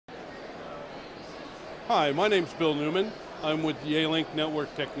Hi, my name's Bill Newman. I'm with Yealink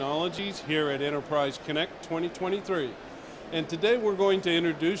Network Technologies here at Enterprise Connect 2023. And today we're going to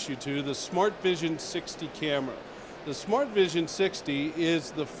introduce you to the SmartVision 60 camera. The SmartVision 60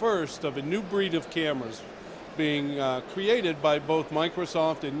 is the first of a new breed of cameras being created by both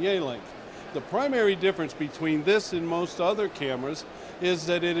Microsoft and Yealink. The primary difference between this and most other cameras is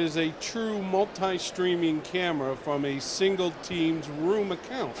that it is a true multi-streaming camera from a single team's room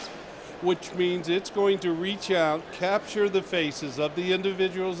account, which means it's going to reach out, capture the faces of the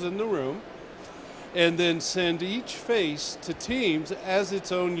individuals in the room, and then send each face to Teams as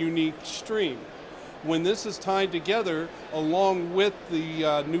its own unique stream. When this is tied together, along with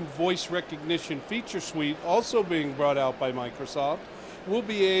the new voice recognition feature suite also being brought out by Microsoft, we'll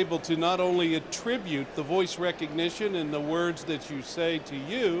be able to not only attribute the voice recognition and the words that you say to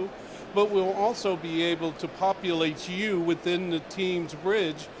you, but we'll also be able to populate you within the Teams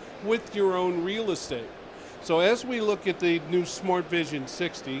bridge with your own real estate. So as we look at the new SmartVision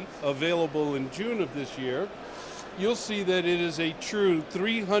 60, available in June of this year, you'll see that it is a true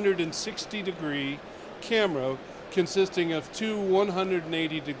 360-degree camera consisting of two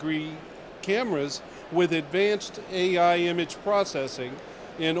 180-degree cameras with advanced AI image processing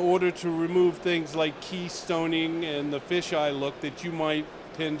in order to remove things like keystoning and the fisheye look that you might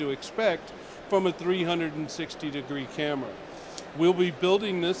tend to expect from a 360-degree camera. We'll be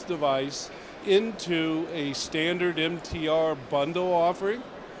building this device into a standard MTR bundle offering,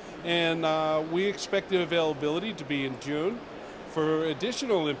 and we expect the availability to be in June. For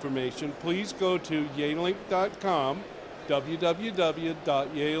additional information, please go to yealink.com,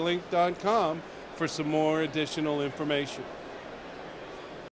 www.yealink.com, for some more additional information.